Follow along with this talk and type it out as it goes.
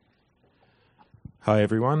Hi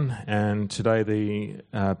everyone, and today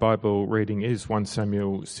the Bible reading is 1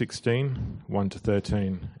 Samuel 16, 1 to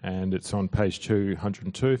 13, and it's on page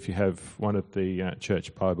 202 if you have one of the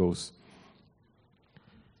church Bibles.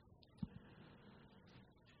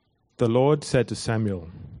 The Lord said to Samuel,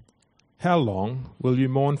 "How long will you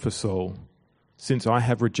mourn for Saul, since I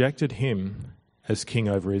have rejected him as king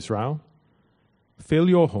over Israel? Fill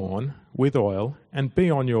your horn with oil and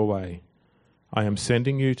be on your way. I am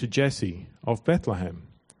sending you to Jesse of Bethlehem.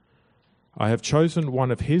 I have chosen one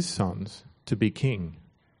of his sons to be king."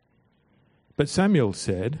 But Samuel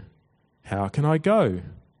said, "How can I go?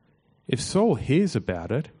 If Saul hears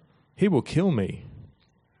about it, he will kill me."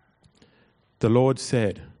 The Lord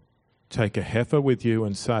said, "Take a heifer with you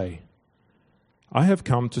and say, 'I have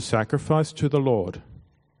come to sacrifice to the Lord.'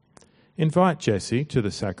 Invite Jesse to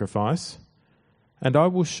the sacrifice, and I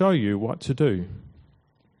will show you what to do.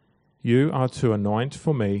 You are to anoint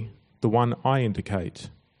for me the one I indicate."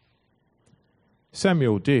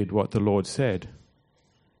 Samuel did what the Lord said.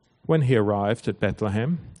 When he arrived at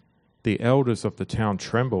Bethlehem, the elders of the town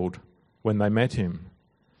trembled when they met him.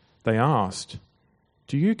 They asked,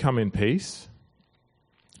 "Do you come in peace?"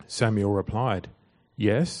 Samuel replied,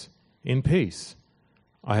 "Yes, in peace.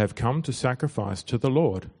 I have come to sacrifice to the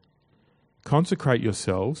Lord. Consecrate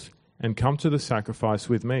yourselves and come to the sacrifice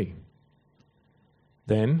with me."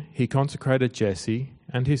 Then he consecrated Jesse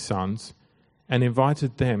and his sons and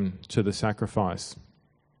invited them to the sacrifice.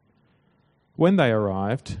 When they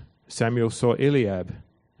arrived, Samuel saw Eliab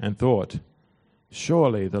and thought,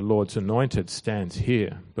 "Surely the Lord's anointed stands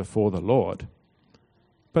here before the Lord."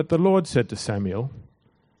 But the Lord said to Samuel,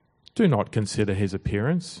 "Do not consider his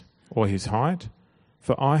appearance or his height,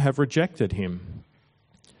 for I have rejected him.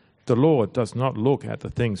 The Lord does not look at the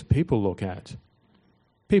things people look at.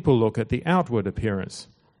 People look at the outward appearance,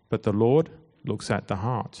 but the Lord looks at the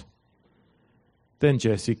heart." Then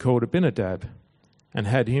Jesse called Abinadab and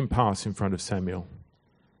had him pass in front of Samuel.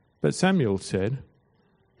 But Samuel said,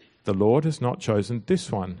 "The Lord has not chosen this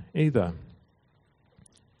one either."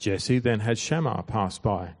 Jesse then had Shammah pass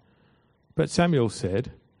by. But Samuel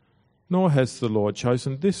said, "Nor has the Lord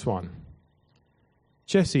chosen this one."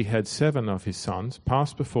 Jesse had 7 of his sons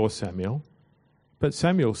pass before Samuel. But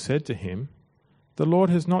Samuel said to him, "The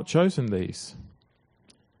Lord has not chosen these."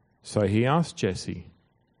 So he asked Jesse,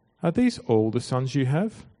 "Are these all the sons you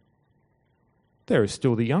have?" "There is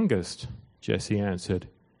still the youngest," Jesse answered.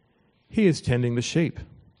 "He is tending the sheep."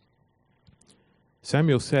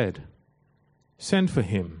 Samuel said, "Send for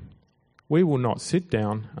him. We will not sit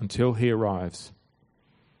down until he arrives."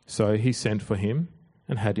 So he sent for him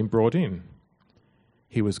and had him brought in.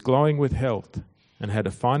 He was glowing with health and had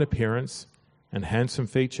a fine appearance and handsome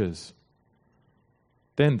features.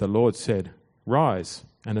 Then the Lord said, "Rise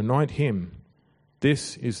and anoint him.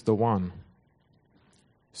 This is the one."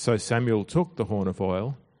 So Samuel took the horn of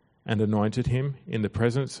oil and anointed him in the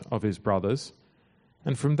presence of his brothers.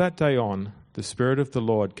 And from that day on, the Spirit of the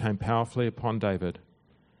Lord came powerfully upon David.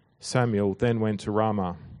 Samuel then went to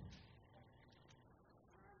Ramah.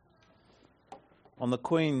 On the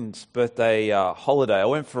Queen's birthday holiday, I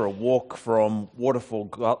went for a walk from Waterfall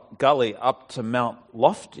Gully up to Mount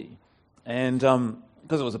Lofty. And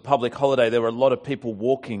because it was a public holiday, there were a lot of people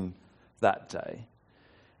walking that day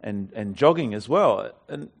and jogging as well.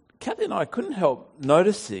 And Kathy and I couldn't help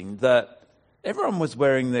noticing that everyone was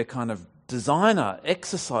wearing their kind of designer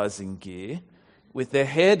exercising gear with their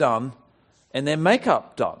hair done and their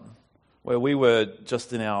makeup done, where we were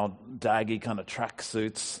just in our daggy kind of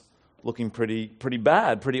tracksuits, looking pretty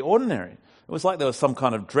bad, pretty ordinary. It was like there was some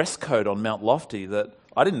kind of dress code on Mount Lofty that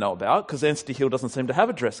I didn't know about, because Anstey Hill doesn't seem to have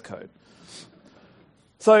a dress code.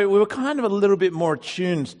 So we were kind of a little bit more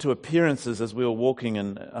attuned to appearances as we were walking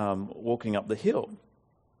up the hill.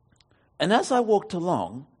 And as I walked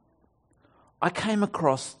along, I came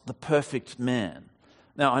across the perfect man.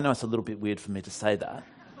 Now, I know it's a little bit weird for me to say that,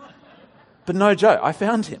 but no joke, I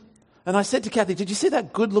found him. And I said to Kathy, "Did you see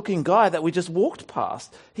that good-looking guy that we just walked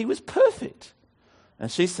past? He was perfect."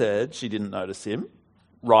 And she said she didn't notice him.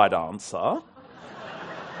 Right answer.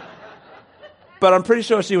 But I'm pretty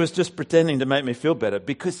sure she was just pretending to make me feel better,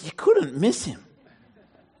 because you couldn't miss him.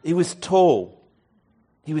 He was tall.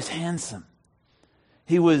 He was handsome.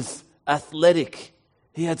 He was athletic.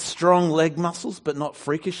 He had strong leg muscles, but not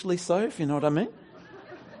freakishly so, if you know what I mean.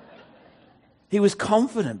 He was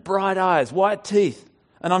confident, bright eyes, white teeth.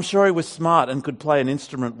 And I'm sure he was smart and could play an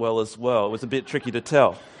instrument well as well. It was a bit tricky to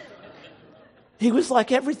tell. He was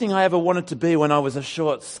like everything I ever wanted to be when I was a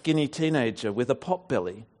short, skinny teenager with a pot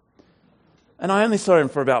belly. And I only saw him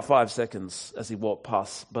for about 5 seconds as he walked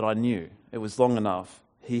past, but I knew it was long enough.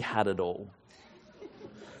 He had it all.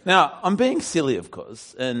 Now, I'm being silly, of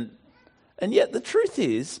course, and yet the truth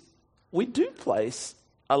is, we do place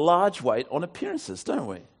a large weight on appearances, don't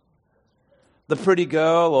we? The pretty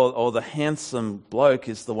girl or the handsome bloke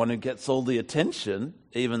is the one who gets all the attention,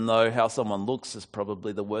 even though how someone looks is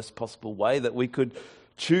probably the worst possible way that we could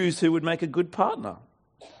choose who would make a good partner.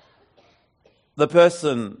 The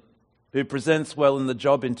person who presents well in the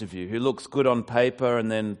job interview, who looks good on paper and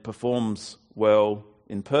then performs well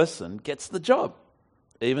in person, gets the job,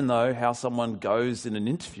 even though how someone goes in an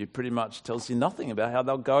interview pretty much tells you nothing about how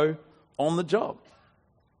they'll go on the job.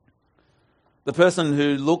 The person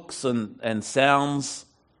who looks and sounds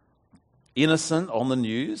innocent on the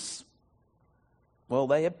news, well,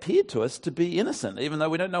 they appear to us to be innocent, even though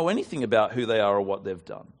we don't know anything about who they are or what they've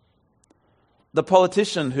done. The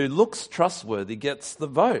politician who looks trustworthy gets the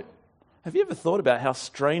vote. Have you ever thought about how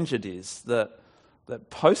strange it is that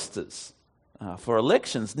posters for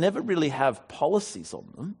elections never really have policies on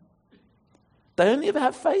them? They only ever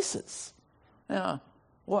have faces. Now,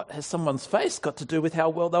 what has someone's face got to do with how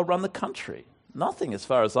well they'll run the country? Nothing, as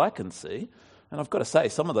far as I can see. And I've got to say,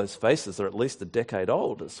 some of those faces are at least a decade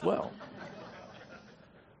old as well.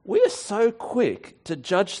 We are so quick to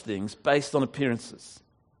judge things based on appearances.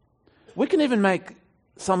 We can even make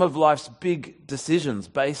some of life's big decisions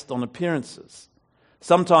based on appearances.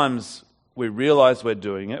 Sometimes we realize we're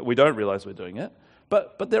doing it, we don't realize we're doing it,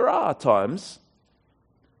 but there are times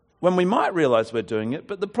when we might realize we're doing it,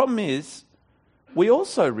 but the problem is we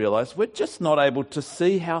also realize we're just not able to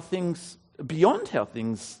see how things, beyond how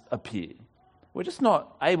things appear. We're just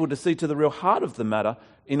not able to see to the real heart of the matter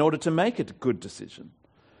in order to make a good decision.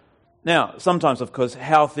 Now, sometimes, of course,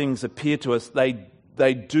 how things appear to us,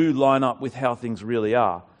 they do line up with how things really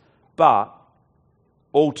are, but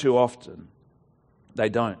all too often, they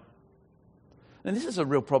don't. And this is a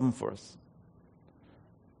real problem for us.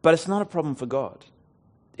 But it's not a problem for God.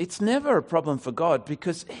 It's never a problem for God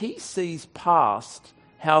because He sees past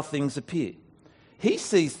how things appear. He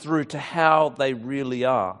sees through to how they really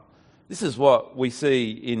are. This is what we see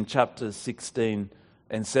in chapters 16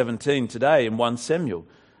 and 17 today in 1 Samuel.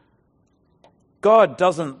 God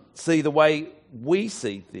doesn't see the way we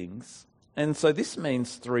see things, and so this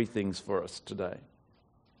means three things for us today.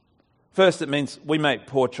 First, it means we make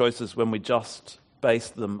poor choices when we just base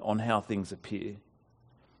them on how things appear.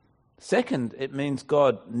 Second, it means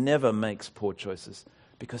God never makes poor choices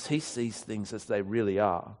because He sees things as they really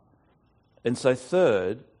are. And so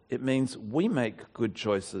third, it means we make good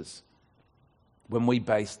choices when we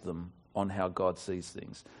base them on how God sees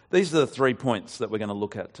things. These are the 3 points that we're going to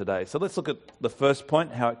look at today. So let's look at the first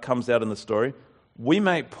point, how it comes out in the story. We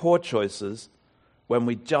make poor choices when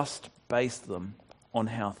we just base them on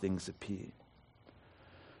how things appear.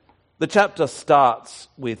 The chapter starts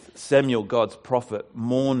with Samuel, God's prophet,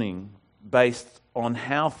 mourning based on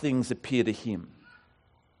how things appear to him.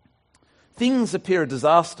 Things appear a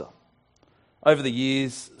disaster. Over the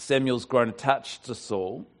years, Samuel's grown attached to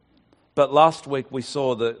Saul, but last week we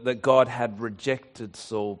saw that God had rejected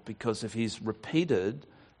Saul because of his repeated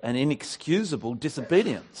and inexcusable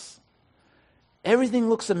disobedience. Everything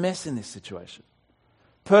looks a mess in this situation.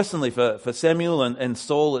 Personally, for Samuel and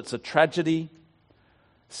Saul, it's a tragedy.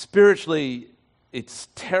 Spiritually, it's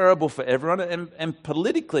terrible for everyone. And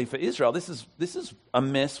politically for Israel, this is a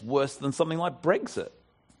mess worse than something like Brexit.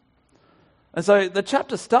 And so the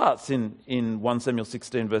chapter starts in 1 Samuel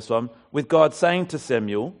 16 verse 1 with God saying to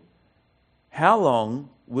Samuel, "How long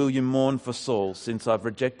will you mourn for Saul since I've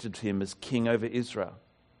rejected him as king over Israel?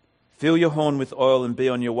 Fill your horn with oil and be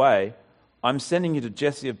on your way. I'm sending you to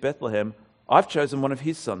Jesse of Bethlehem. I've chosen one of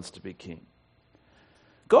his sons to be king."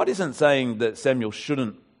 God isn't saying that Samuel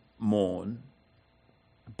shouldn't mourn,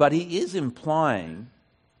 but He is implying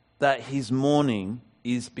that his mourning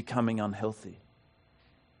is becoming unhealthy.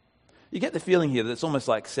 You get the feeling here that it's almost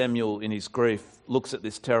like Samuel in his grief looks at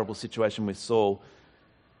this terrible situation with Saul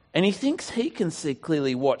and he thinks he can see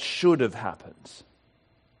clearly what should have happened.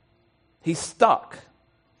 He's stuck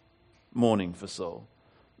mourning for Saul.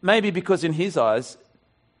 Maybe because in his eyes,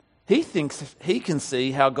 he thinks he can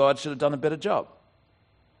see how God should have done a better job.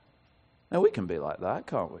 Now, we can be like that,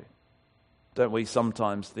 can't we? Don't we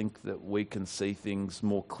sometimes think that we can see things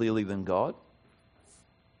more clearly than God?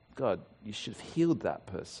 God, you should have healed that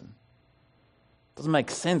person. It doesn't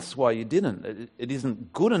make sense why you didn't. It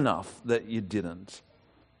isn't good enough that you didn't.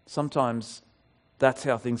 Sometimes that's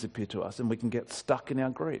how things appear to us, and we can get stuck in our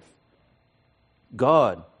grief.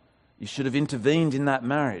 God, you should have intervened in that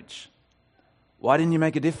marriage. Why didn't you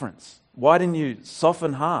make a difference? Why didn't you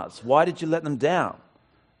soften hearts? Why did you let them down?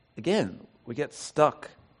 Again, we get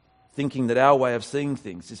stuck thinking that our way of seeing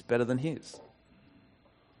things is better than His.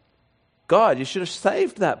 God, you should have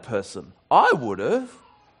saved that person. I would have.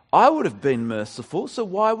 I would have been merciful, so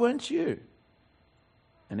why weren't you?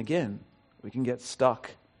 And again, we can get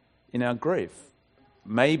stuck in our grief.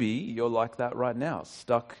 Maybe you're like that right now,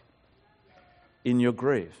 stuck in your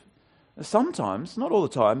grief. Sometimes, not all the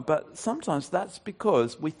time, but sometimes that's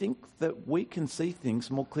because we think that we can see things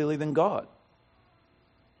more clearly than God.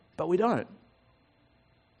 But we don't.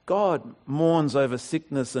 God mourns over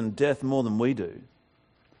sickness and death more than we do.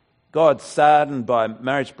 God's saddened by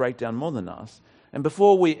marriage breakdown more than us. And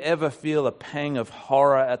before we ever feel a pang of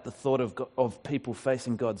horror at the thought of people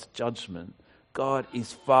facing God's judgment, God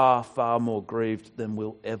is far, far more grieved than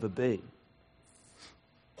we'll ever be.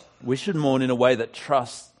 We should mourn in a way that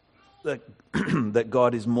trusts that, that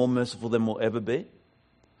God is more merciful than we'll ever be.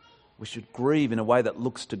 We should grieve in a way that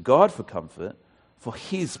looks to God for comfort, for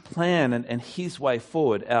his plan and his way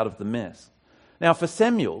forward out of the mess. Now, for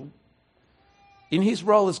Samuel, in his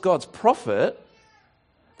role as God's prophet,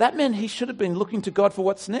 that meant he should have been looking to God for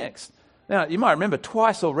what's next. Now, you might remember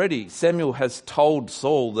twice already Samuel has told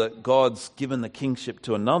Saul that God's given the kingship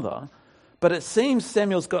to another, but it seems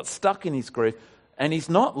Samuel's got stuck in his grief and he's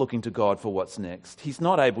not looking to God for what's next. He's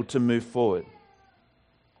not able to move forward.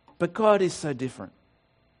 But God is so different.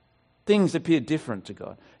 Things appear different to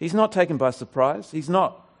God. He's not taken by surprise. He's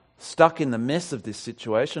not stuck in the mess of this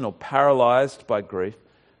situation or paralyzed by grief.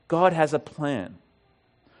 God has a plan.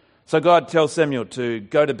 So God tells Samuel to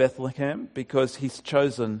go to Bethlehem because he's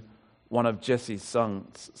chosen one of Jesse's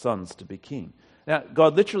sons to be king. Now,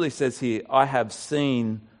 God literally says here, I have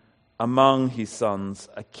seen among his sons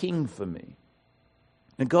a king for me.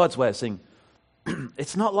 And God's way of seeing,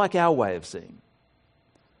 it's not like our way of seeing.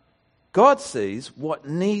 God sees what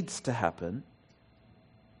needs to happen,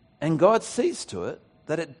 and God sees to it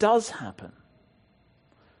that it does happen.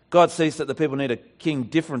 God sees that the people need a king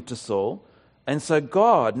different to Saul, and so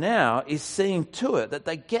God now is seeing to it that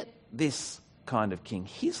they get this kind of king,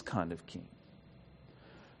 his kind of king.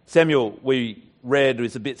 Samuel, we read,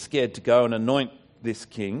 was a bit scared to go and anoint this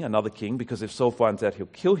king, another king, because if Saul finds out, he'll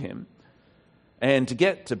kill him. And to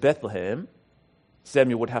get to Bethlehem,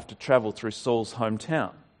 Samuel would have to travel through Saul's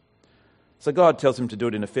hometown. So God tells him to do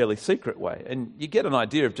it in a fairly secret way. And you get an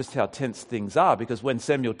idea of just how tense things are, because when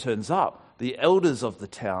Samuel turns up, the elders of the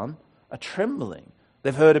town are trembling.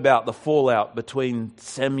 They've heard about the fallout between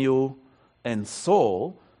Samuel and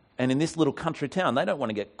Saul, and in this little country town, they don't want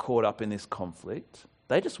to get caught up in this conflict.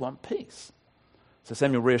 They just want peace. So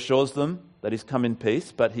Samuel reassures them that he's come in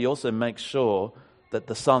peace, but he also makes sure that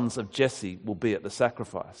the sons of Jesse will be at the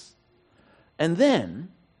sacrifice. And then,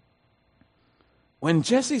 when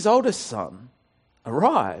Jesse's oldest son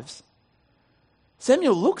arrives,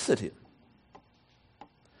 Samuel looks at him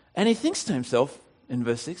and he thinks to himself in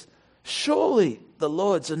verse 6, surely the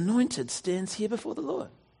Lord's anointed stands here before the Lord.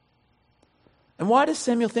 And why does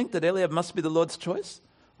Samuel think that Eliab must be the Lord's choice?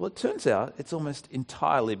 Well, it turns out it's almost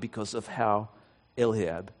entirely because of how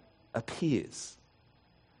Eliab appears.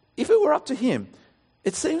 If it were up to him,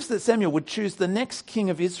 it seems that Samuel would choose the next king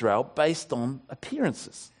of Israel based on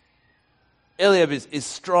appearances. Eliab is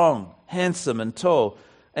strong, handsome, and tall.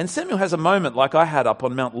 And Samuel has a moment like I had up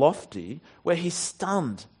on Mount Lofty where he's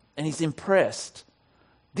stunned and he's impressed.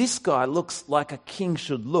 This guy looks like a king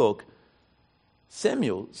should look.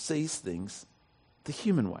 Samuel sees things the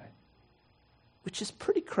human way, which is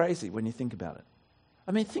pretty crazy when you think about it.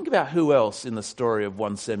 I mean, think about who else in the story of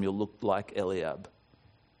 1 Samuel looked like Eliab.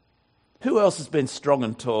 Who else has been strong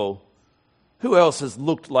and tall? Who else has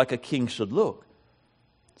looked like a king should look?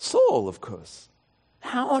 Saul, of course.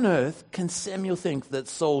 How on earth can Samuel think that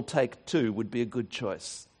Saul take 2 would be a good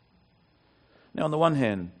choice? Now, on the one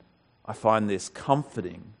hand, I find this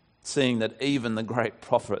comforting, seeing that even the great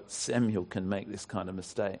prophet Samuel can make this kind of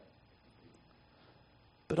mistake.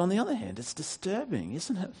 But on the other hand, it's disturbing,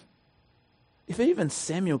 isn't it? If even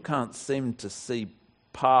Samuel can't seem to see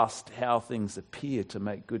past how things appear to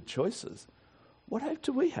make good choices, what hope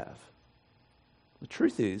do we have? The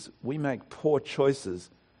truth is, we make poor choices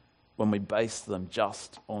when we base them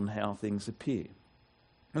just on how things appear.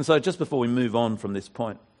 And so just before we move on from this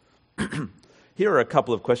point, here are a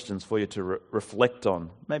couple of questions for you to reflect on.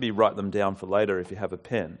 Maybe write them down for later if you have a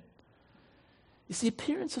pen. Is the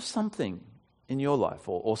appearance of something in your life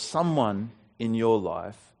or someone in your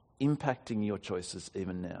life impacting your choices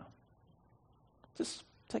even now? Just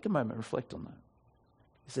take a moment, reflect on that.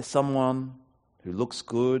 Is there someone who looks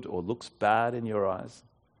good or looks bad in your eyes?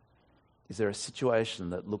 Is there a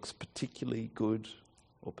situation that looks particularly good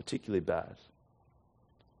or particularly bad?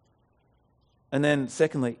 And then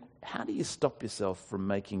secondly, how do you stop yourself from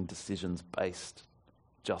making decisions based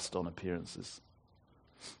just on appearances?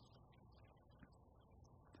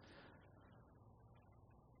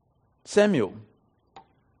 Samuel,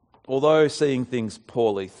 although seeing things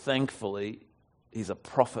poorly, thankfully, he's a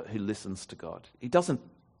prophet who listens to God. He doesn't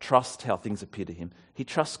trust how things appear to him. He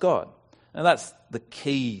trusts God. And that's the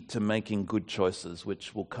key to making good choices,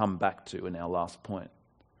 which we'll come back to in our last point.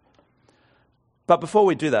 But before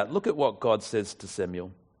we do that, look at what God says to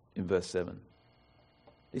Samuel in verse 7.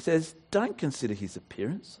 He says, "Don't consider his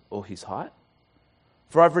appearance or his height,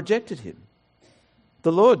 for I've rejected him.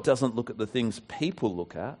 The Lord doesn't look at the things people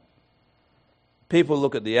look at. People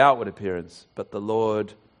look at the outward appearance, but the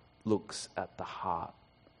Lord looks at the heart."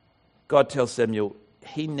 God tells Samuel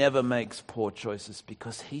he never makes poor choices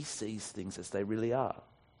because he sees things as they really are.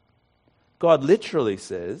 God literally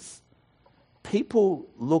says, people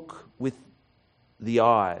look with the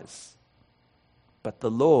eyes, but the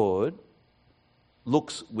Lord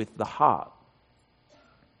looks with the heart.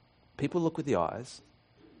 People look with the eyes,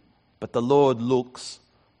 but the Lord looks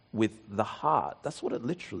with the heart. That's what it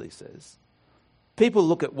literally says. People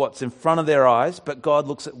look at what's in front of their eyes, but God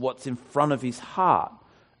looks at what's in front of his heart.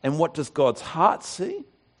 And what does God's heart see?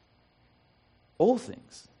 All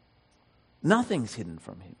things. Nothing's hidden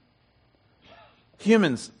from him.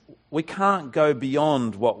 Humans, we can't go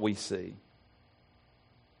beyond what we see,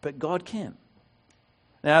 but God can.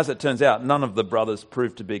 Now, as it turns out, none of the brothers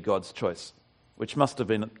proved to be God's choice, which must have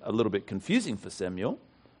been a little bit confusing for Samuel.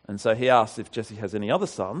 And so he asks if Jesse has any other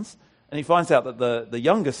sons, and he finds out that the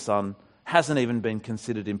youngest son hasn't even been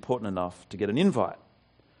considered important enough to get an invite.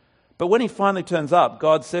 But when he finally turns up,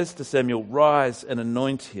 God says to Samuel, "Rise and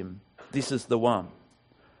anoint him. This is the one."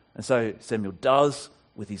 And so Samuel does,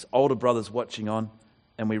 with his older brothers watching on.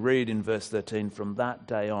 And we read in verse 13, "From that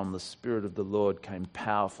day on, the Spirit of the Lord came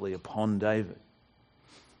powerfully upon David."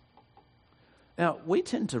 Now, we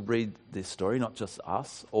tend to read this story, not just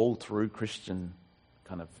us, all through Christian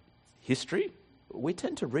kind of history. We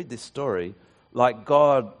tend to read this story like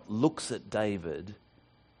God looks at David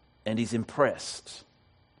and he's impressed.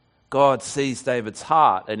 God sees David's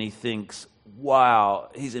heart and he thinks, "Wow,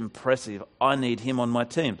 he's impressive. I need him on my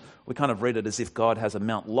team." We kind of read it as if God has a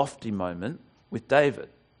Mount Lofty moment with David.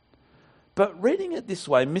 But reading it this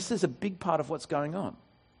way misses a big part of what's going on.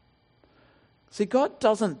 See, God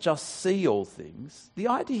doesn't just see all things. The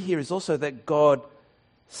idea here is also that God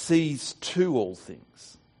sees to all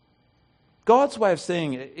things. God's way of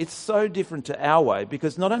seeing it, it's so different to our way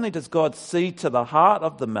because not only does God see to the heart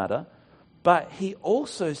of the matter, but he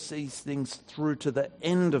also sees things through to the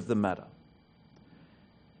end of the matter.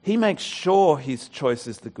 He makes sure his choice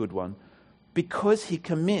is the good one because he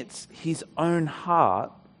commits his own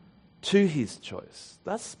heart to his choice.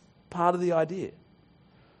 That's part of the idea.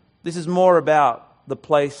 This is more about the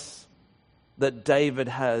place that David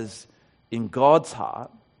has in God's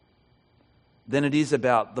heart than it is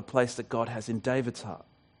about the place that God has in David's heart.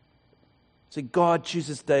 See, God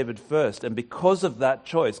chooses David first, and because of that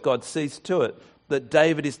choice, God sees to it that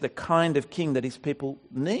David is the kind of king that his people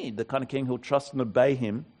need, the kind of king who'll trust and obey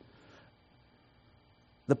him.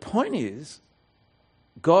 The point is,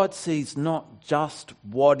 God sees not just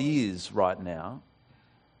what is right now,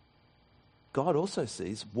 God also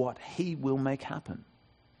sees what he will make happen.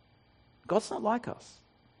 God's not like us.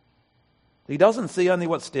 He doesn't see only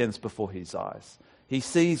what stands before his eyes. He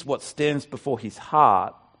sees what stands before his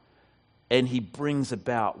heart, and he brings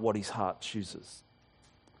about what his heart chooses.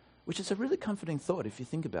 Which is a really comforting thought if you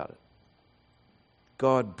think about it.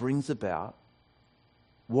 God brings about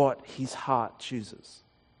what his heart chooses.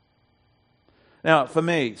 Now, for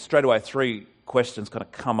me, straight away, 3 questions kind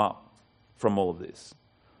of come up from all of this.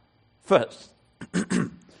 First,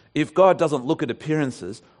 if God doesn't look at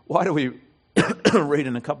appearances, why do we read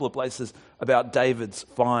in a couple of places about David's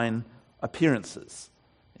fine appearances?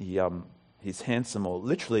 He's handsome, or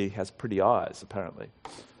literally has pretty eyes, apparently.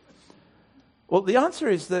 Well, the answer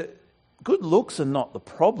is that good looks are not the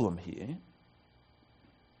problem here.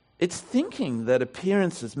 It's thinking that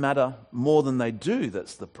appearances matter more than they do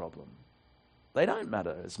that's the problem. They don't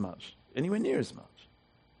matter as much, anywhere near as much.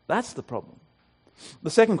 That's the problem.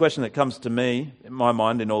 The second question that comes to me, in my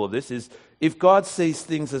mind, in all of this is, if God sees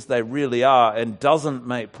things as they really are and doesn't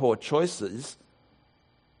make poor choices,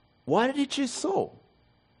 why did he choose Saul?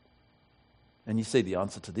 And you see the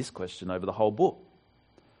answer to this question over the whole book.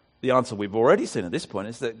 The answer we've already seen at this point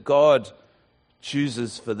is that God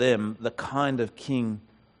chooses for them the kind of king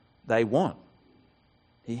they want.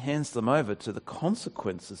 He hands them over to the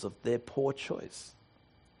consequences of their poor choice.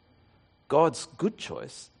 God's good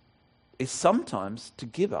choice is sometimes to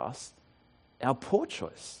give us our poor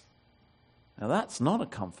choice. Now that's not a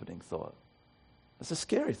comforting thought. It's a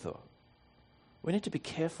scary thought. We need to be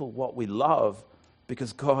careful what we love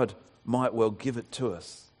because God might well give it to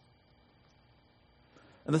us.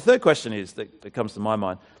 And the third question is, that comes to my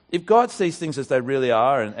mind, if God sees things as they really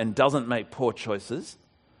are and doesn't make poor choices,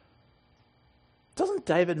 doesn't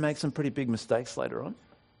David make some pretty big mistakes later on?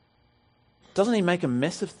 Doesn't he make a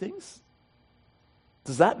mess of things?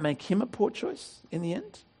 Does that make him a poor choice in the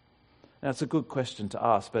end? Now, it's a good question to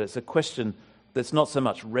ask, but it's a question that's not so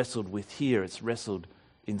much wrestled with here, it's wrestled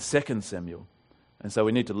in 2 Samuel. And so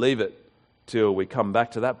we need to leave it till we come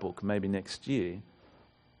back to that book, maybe next year.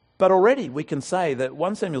 But already we can say that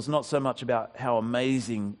 1 Samuel's not so much about how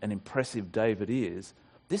amazing and impressive David is.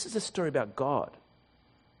 This is a story about God.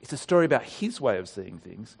 It's a story about his way of seeing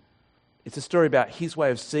things. It's a story about his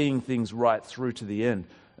way of seeing things right through to the end.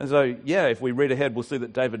 And so, yeah, if we read ahead, we'll see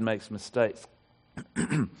that David makes mistakes.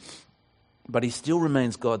 But he still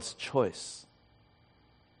remains God's choice.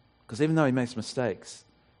 Because even though he makes mistakes,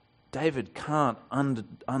 David can't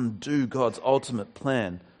undo God's ultimate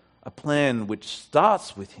plan, a plan which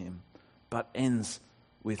starts with him but ends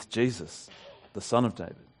with Jesus, the Son of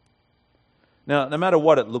David. Now, no matter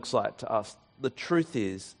what it looks like to us, the truth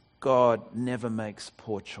is God never makes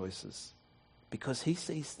poor choices because he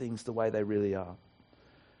sees things the way they really are.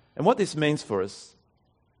 And what this means for us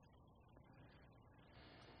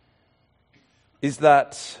is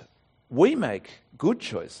that we make good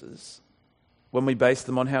choices when we base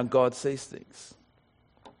them on how God sees things.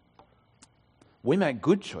 We make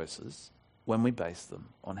good choices when we base them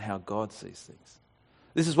on how God sees things.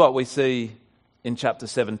 This is what we see in chapter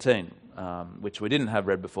 17, which we didn't have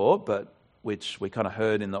read before, but which we kind of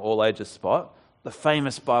heard in the all ages spot, the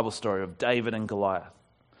famous Bible story of David and Goliath.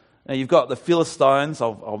 Now you've got the Philistines,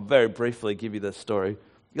 I'll very briefly give you the story.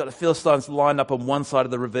 You've got the Philistines lined up on one side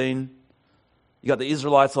of the ravine, you've got the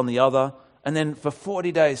Israelites on the other, and then for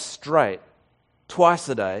 40 days straight, twice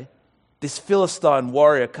a day, this Philistine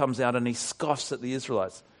warrior comes out and he scoffs at the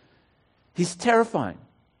Israelites. He's terrifying.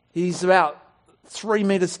 He's about 3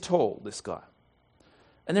 meters tall, this guy.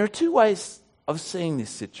 And there are two ways of seeing this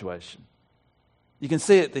situation. You can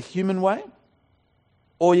see it the human way,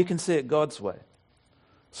 or you can see it God's way.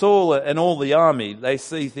 Saul and all the army, they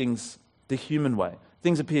see things the human way.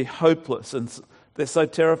 Things appear hopeless, and they're so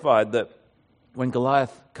terrified that when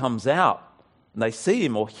Goliath comes out and they see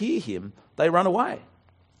him or hear him, they run away.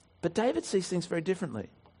 But David sees things very differently.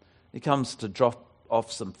 He comes to drop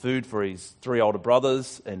off some food for his 3 older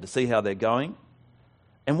brothers and to see how they're going.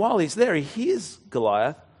 And while he's there, he hears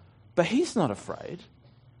Goliath, but he's not afraid.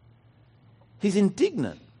 He's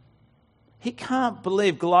indignant. He can't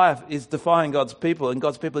believe Goliath is defying God's people and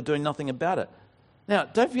God's people are doing nothing about it. Now,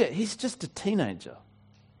 don't forget, he's just a teenager.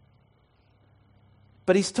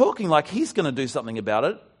 But he's talking like he's going to do something about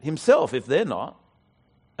it himself if they're not.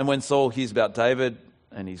 And when Saul hears about David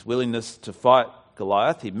and his willingness to fight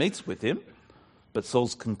Goliath, he meets with him. But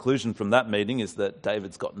Saul's conclusion from that meeting is that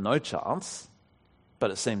David's got no chance. But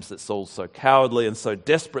it seems that Saul's so cowardly and so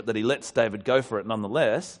desperate that he lets David go for it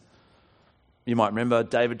nonetheless. You might remember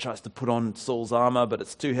David tries to put on Saul's armor, but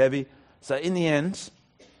it's too heavy. So in the end,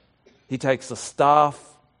 he takes a staff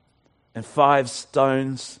and 5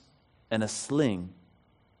 stones and a sling,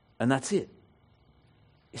 and that's it.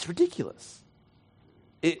 It's ridiculous.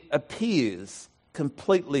 It appears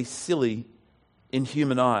completely silly in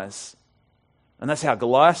human eyes. And that's how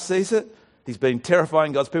Goliath sees it. He's been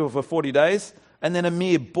terrifying God's people for 40 days, and then a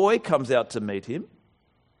mere boy comes out to meet him,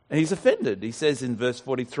 and he's offended. He says in verse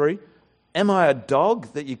 43, "Am I a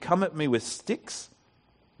dog that you come at me with sticks?"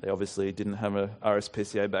 They obviously didn't have a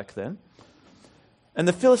RSPCA back then. And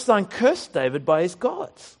the Philistine cursed David by his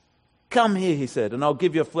gods. "Come here," he said, "and I'll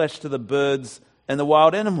give your flesh to the birds and the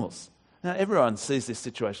wild animals." Now everyone sees this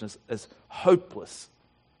situation as hopeless,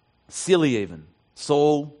 silly even.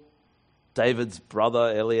 Saul, David's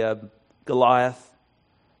brother Eliab, Goliath.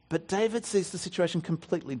 But David sees the situation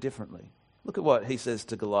completely differently. Look at what he says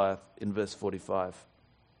to Goliath in verse 45.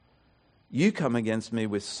 "You come against me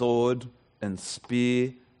with sword and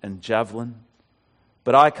spear and javelin,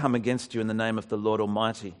 but I come against you in the name of the Lord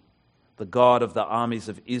Almighty, the God of the armies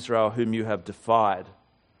of Israel, whom you have defied.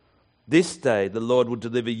 This day the Lord will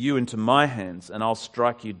deliver you into my hands, and I'll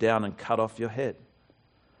strike you down and cut off your head.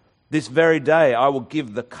 This very day I will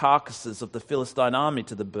give the carcasses of the Philistine army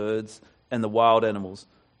to the birds and the wild animals,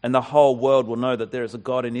 and the whole world will know that there is a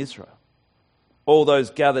God in Israel. All those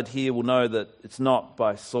gathered here will know that it's not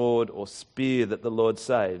by sword or spear that the Lord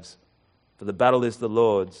saves, for the battle is the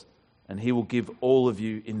Lord's, and he will give all of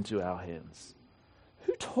you into our hands."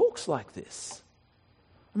 Who talks like this?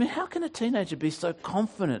 I mean, how can a teenager be so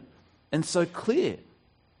confident and so clear?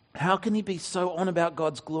 How can he be so on about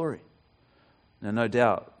God's glory? Now, no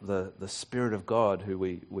doubt, the Spirit of God, who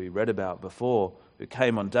we read about before, who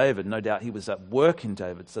came on David, no doubt he was at work in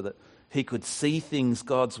David so that he could see things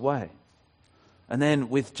God's way. And then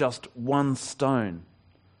with just one stone,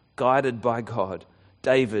 guided by God,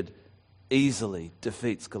 David easily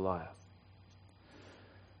defeats Goliath.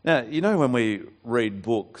 Now, you know when we read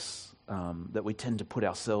books that we tend to put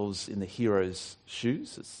ourselves in the hero's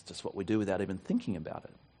shoes? It's just what we do without even thinking about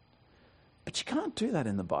it. But you can't do that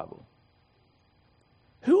in the Bible.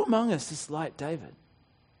 Who among us is like David?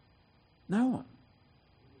 No one.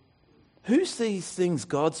 Who sees things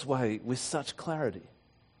God's way with such clarity?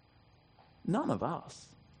 None of us.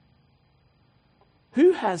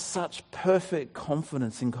 Who has such perfect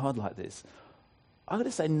confidence in God like this? I've got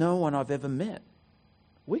to say, no one I've ever met.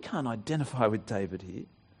 We can't identify with David here.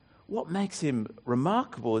 What makes him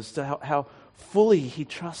remarkable is to how fully he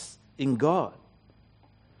trusts in God.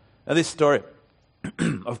 Now this story,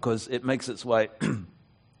 of course, it makes its way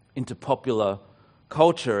into popular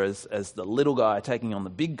culture as the little guy taking on the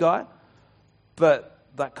big guy. But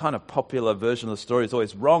that kind of popular version of the story is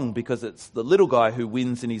always wrong, because it's the little guy who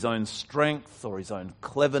wins in his own strength or his own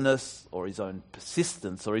cleverness or his own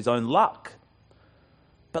persistence or his own luck.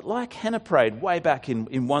 But like Hannah prayed way back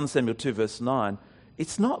in 1 Samuel 2 verse 9,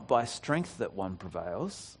 it's not by strength that one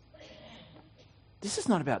prevails. This is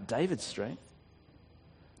not about David's strength.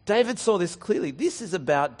 David saw this clearly. This is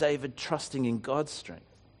about David trusting in God's strength.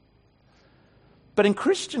 But in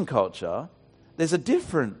Christian culture, there's a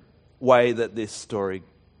different way that this story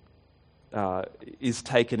is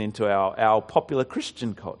taken into our popular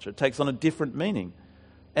Christian culture. It takes on a different meaning.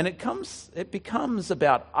 And it becomes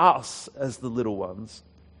about us as the little ones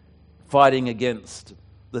fighting against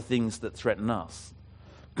the things that threaten us.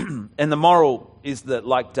 And the moral is that,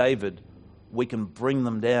 like David, we can bring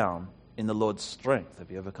them down in the Lord's strength. Have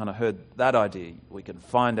you ever kind of heard that idea? We can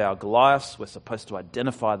find our Goliaths, we're supposed to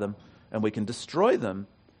identify them, and we can destroy them,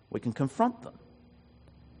 we can confront them.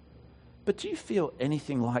 But do you feel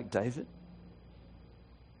anything like David?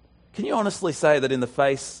 Can you honestly say that in the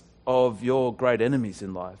face of your great enemies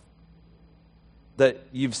in life, that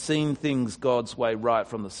you've seen things God's way right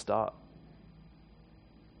from the start?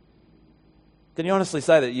 Can you honestly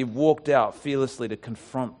say that you've walked out fearlessly to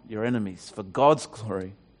confront your enemies for God's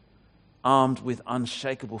glory, armed with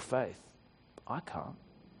unshakable faith? I can't.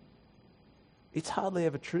 It's hardly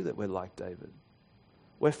ever true that we're like David.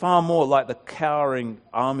 We're far more like the cowering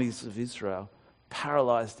armies of Israel,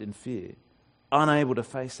 paralyzed in fear, unable to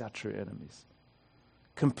face our true enemies,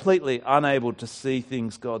 completely unable to see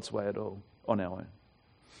things God's way at all on our own.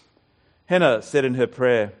 Hannah said in her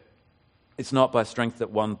prayer, it's not by strength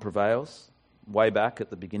that one prevails, way back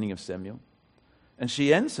at the beginning of Samuel. And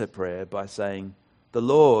she ends her prayer by saying, the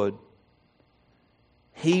Lord,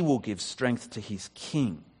 He will give strength to His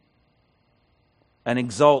king and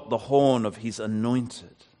exalt the horn of His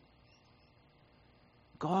anointed.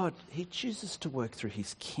 God, He chooses to work through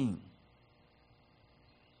His king.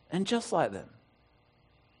 And just like them,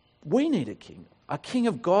 we need a king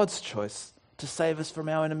of God's choice to save us from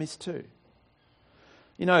our enemies too.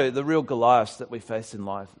 You know, the real Goliaths that we face in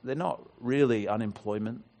life, they're not really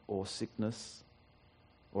unemployment or sickness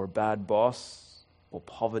or a bad boss or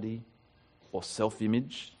poverty or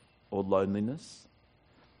self-image or loneliness.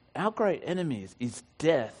 Our great enemy is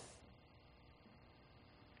death,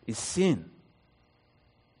 is sin,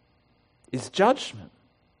 is judgment.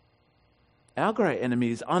 Our great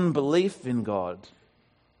enemy is unbelief in God,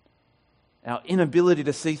 our inability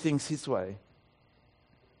to see things His way,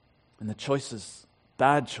 and the choices,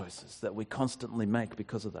 bad choices, that we constantly make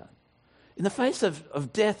because of that. In the face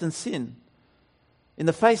of death and sin, in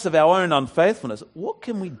the face of our own unfaithfulness, what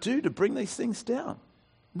can we do to bring these things down?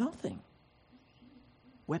 Nothing.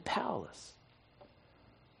 We're powerless.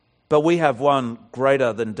 But we have one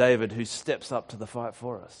greater than David who steps up to the fight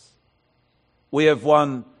for us. We have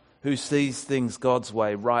one who sees things God's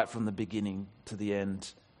way right from the beginning to the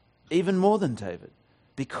end, even more than David,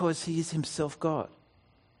 because He is Himself God.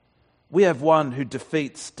 We have one who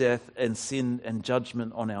defeats death and sin and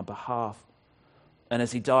judgment on our behalf. And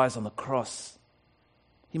as He dies on the cross,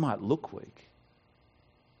 He might look weak.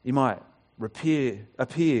 He might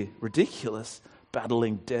appear ridiculous,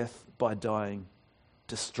 battling death by dying,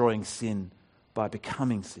 destroying sin by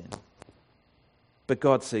becoming sin. But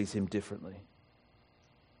God sees Him differently.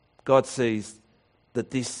 God sees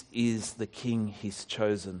that this is the King He's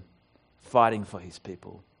chosen, fighting for His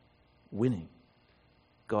people, winning.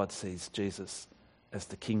 God sees Jesus as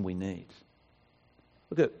the King we need.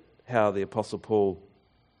 Look at how the Apostle Paul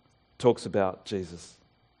talks about Jesus,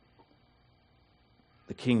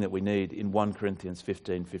 the King that we need, in 1 Corinthians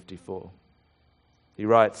 15:54. He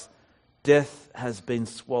writes, death has been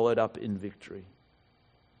swallowed up in victory.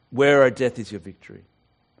 Where, O death, is your victory?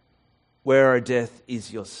 Where, O death,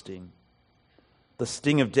 is your sting? The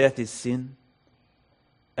sting of death is sin,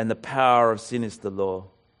 and the power of sin is the law.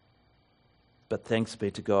 But thanks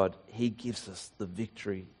be to God, he gives us the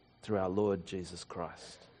victory through our Lord Jesus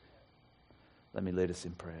Christ. Let me lead us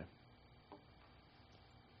in prayer.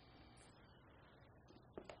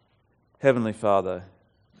 Heavenly Father,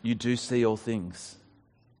 you do see all things.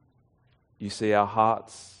 You see our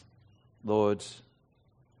hearts, Lord.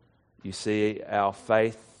 You see our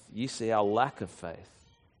faith. You see our lack of faith.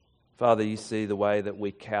 Father, you see the way that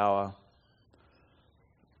we cower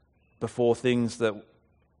before things that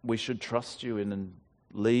we should trust you in and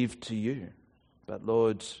leave to you. But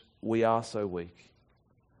Lord, we are so weak.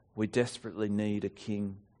 We desperately need a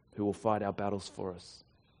king who will fight our battles for us.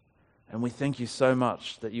 And we thank you so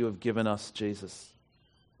much that you have given us Jesus,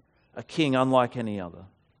 a king unlike any other,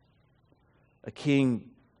 a king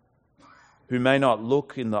who may not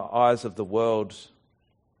look in the eyes of the world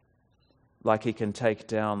like he can take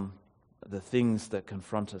down the things that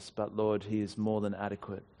confront us, but Lord, he is more than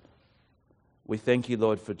adequate. We thank you,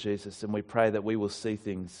 Lord, for Jesus, and we pray that we will see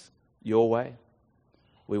things your way.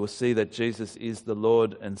 We will see that Jesus is the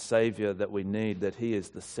Lord and Savior that we need, that he is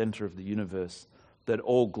the center of the universe, that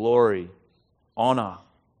all glory, honor,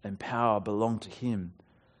 and power belong to him,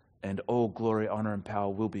 and all glory, honor, and power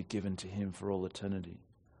will be given to him for all eternity.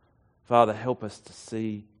 Father, help us to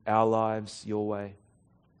see our lives your way.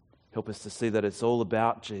 Help us to see that it's all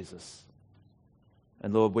about Jesus.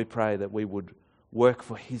 And Lord, we pray that we would work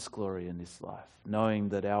for his glory in this life, knowing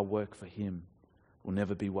that our work for him will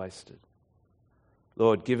never be wasted.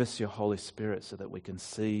 Lord, give us your Holy Spirit so that we can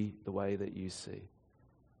see the way that you see.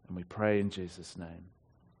 And we pray in Jesus' name.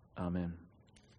 Amen.